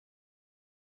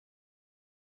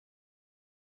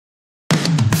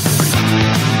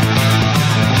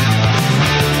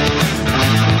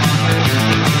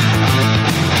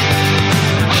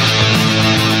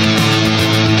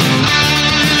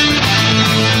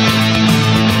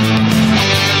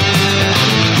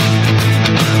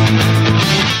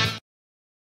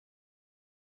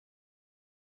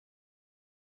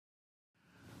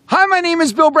my name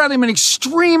is Bill Bradley. I'm an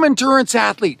extreme endurance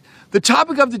athlete. The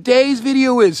topic of today's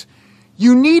video is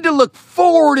you need to look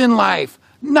forward in life,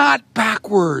 not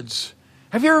backwards.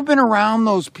 Have you ever been around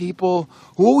those people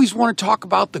who always want to talk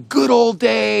about the good old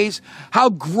days, how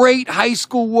great high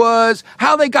school was,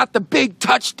 how they got the big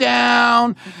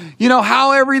touchdown, you know,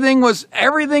 how everything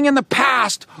in the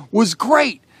past was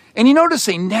great. And you notice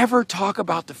they never talk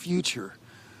about the future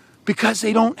because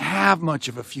they don't have much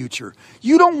of a future.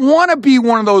 You don't want to be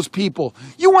one of those people.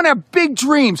 You want to have big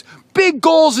dreams, big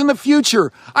goals in the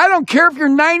future. I don't care if you're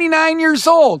 99 years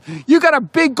old. You got a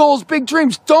big goals, big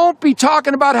dreams. Don't be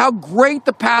talking about how great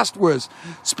the past was.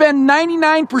 Spend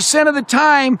 99% of the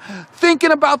time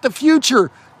thinking about the future,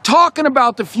 talking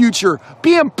about the future,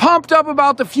 being pumped up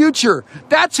about the future.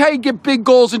 That's how you get big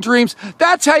goals and dreams.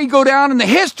 That's how you go down in the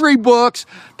history books.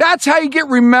 That's how you get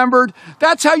remembered.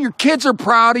 That's how your kids are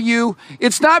proud of you.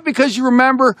 It's not because you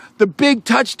remember the big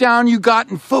touchdown you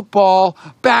got in football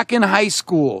back in high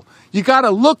school. You got to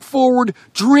look forward,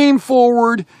 dream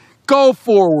forward, go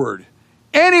forward.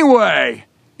 Anyway,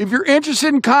 if you're interested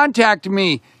in contacting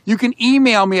me, you can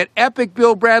email me at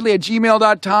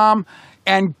epicbillbradley@gmail.com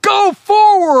and go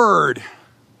forward.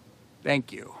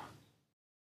 Thank you.